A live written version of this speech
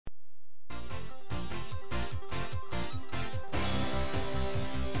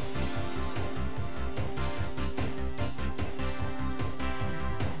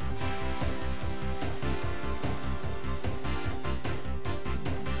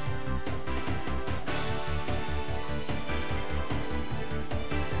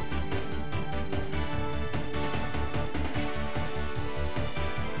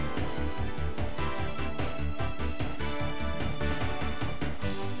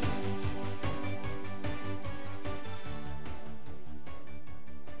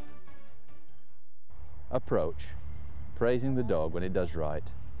approach, praising the dog when it does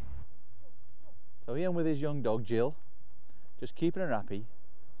right. So Ian with his young dog Jill, just keeping her happy,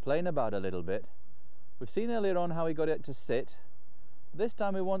 playing about a little bit. We've seen earlier on how he got it to sit. This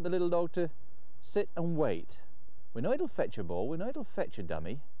time we want the little dog to sit and wait. We know it'll fetch a ball, we know it'll fetch a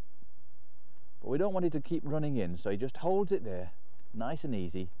dummy, but we don't want it to keep running in, so he just holds it there, nice and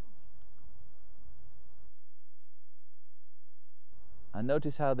easy. And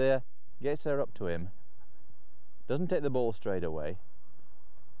notice how there, gets her up to him, doesn't take the ball straight away,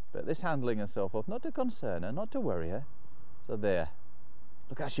 but this handling and so forth, not to concern her, not to worry her. So there,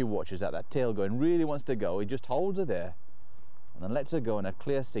 look how she watches that tail going, really wants to go, he just holds her there, and then lets her go and a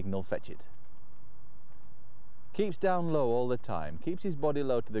clear signal, fetch it. Keeps down low all the time, keeps his body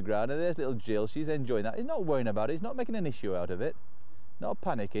low to the ground, and there's little Jill, she's enjoying that. He's not worrying about it, he's not making an issue out of it, not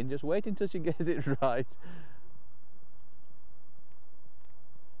panicking, just waiting till she gets it right.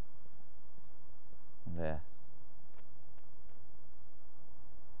 And there.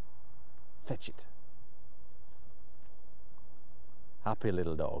 Fetch it. Happy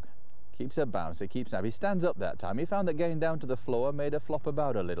little dog. Keeps her bouncy, keeps happy. He stands up that time. He found that getting down to the floor made her flop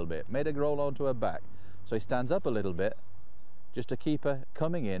about a little bit, made her roll onto her back. So he stands up a little bit just to keep her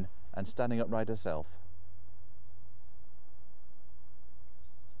coming in and standing upright herself.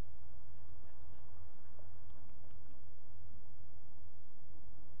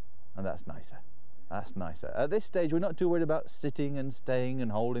 And that's nicer. That's nicer. At this stage, we're not too worried about sitting and staying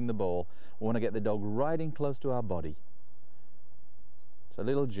and holding the ball. We want to get the dog riding close to our body. So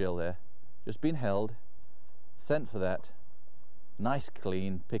little Jill there, just been held, sent for that, nice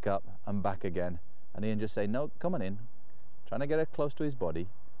clean, pick up and back again. And Ian just say, no, come on in. Trying to get her close to his body,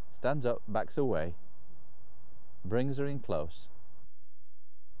 stands up, backs away, brings her in close.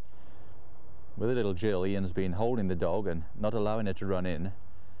 With a little Jill, Ian's been holding the dog and not allowing her to run in.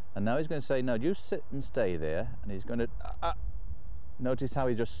 And now he's going to say, no, you sit and stay there. And he's going to, notice how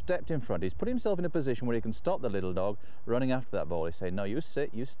he just stepped in front. He's put himself in a position where he can stop the little dog running after that ball. He's saying, no, you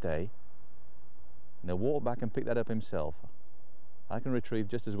sit, you stay. And he'll walk back and pick that up himself. I can retrieve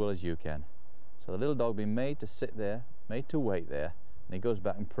just as well as you can. So the little dog being made to sit there, made to wait there, and he goes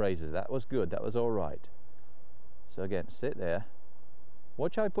back and praises. That was good, that was all right. So again, sit there.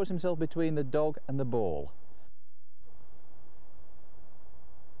 Watch how he puts himself between the dog and the ball.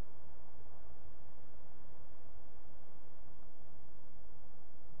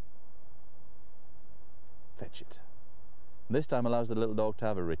 Fetch it. And this time allows the little dog to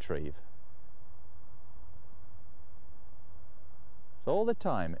have a retrieve. So all the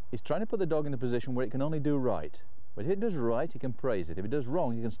time he's trying to put the dog in a position where it can only do right. But if it does right, he can praise it. If it does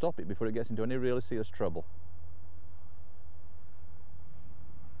wrong, he can stop it before it gets into any really serious trouble.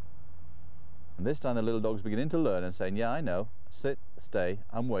 And this time the little dog's beginning to learn and saying, yeah, I know, sit, stay,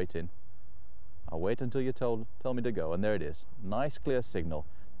 I'm waiting. I'll wait until you tell me to go. And there it is, nice clear signal.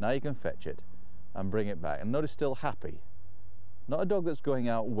 Now you can fetch it and bring it back. And notice, still happy. Not a dog that's going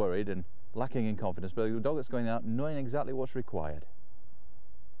out worried and lacking in confidence, but a dog that's going out knowing exactly what's required.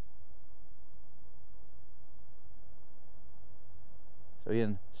 So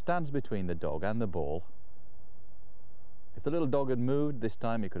Ian stands between the dog and the ball. If the little dog had moved this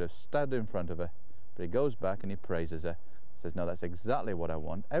time, he could have stood in front of her, but he goes back and he praises her. Says, no, that's exactly what I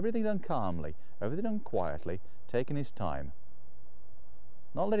want. Everything done calmly, everything done quietly, taking his time.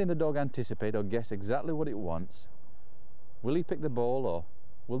 Not letting the dog anticipate or guess exactly what it wants. Will he pick the ball or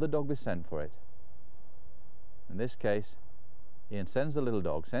will the dog be sent for it? In this case, Ian sends the little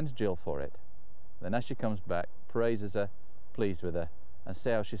dog, sends Jill for it. Then as she comes back, praises her, pleased with her, and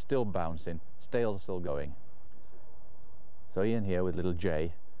see how she's still bouncing, still going. So Ian here with little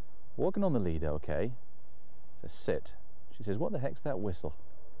Jay, walking on the lead, okay. Says sit. She says, what the heck's that whistle?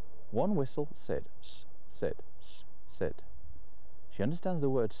 One whistle, sit, sit, sit. She understands the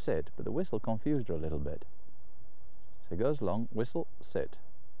word sit, but the whistle confused her a little bit. So it goes along, whistle, sit.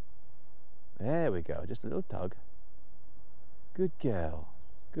 There we go, just a little tug. Good girl,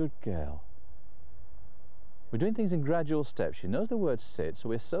 good girl. We're doing things in gradual steps. She knows the word sit, so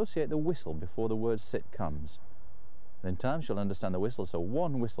we associate the whistle before the word sit comes. And in time she'll understand the whistle, so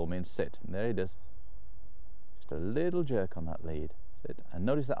one whistle means sit, and there it is. Just a little jerk on that lead, sit. And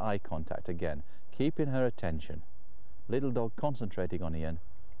notice that eye contact again, keeping her attention. Little dog concentrating on Ian,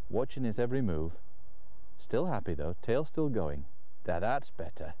 watching his every move. Still happy though, tail still going. That's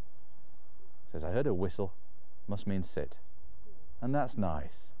better. Says, I heard a whistle, must mean sit. And that's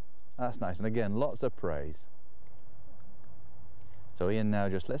nice. That's nice, and again, lots of praise. So Ian now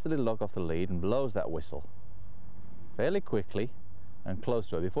just lets the little dog off the lead and blows that whistle fairly quickly and close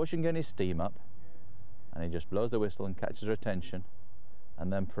to her before she can get any steam up. And he just blows the whistle and catches her attention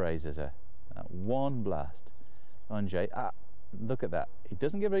and then praises her. That one blast. On Jay. Ah, look at that. He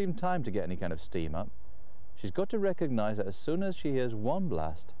doesn't give her even time to get any kind of steam up. She's got to recognise that as soon as she hears one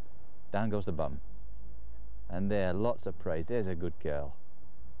blast, down goes the bum. And there, lots of praise. There's a good girl.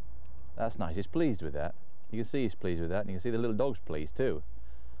 That's nice. He's pleased with that. You can see he's pleased with that, and you can see the little dog's pleased too.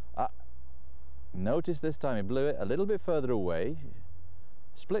 Notice this time he blew it a little bit further away.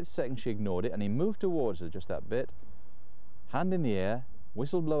 Split second she ignored it, and he moved towards her just that bit. Hand in the air,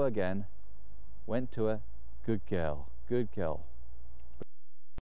 whistle blow again, went to her. Good girl, good girl.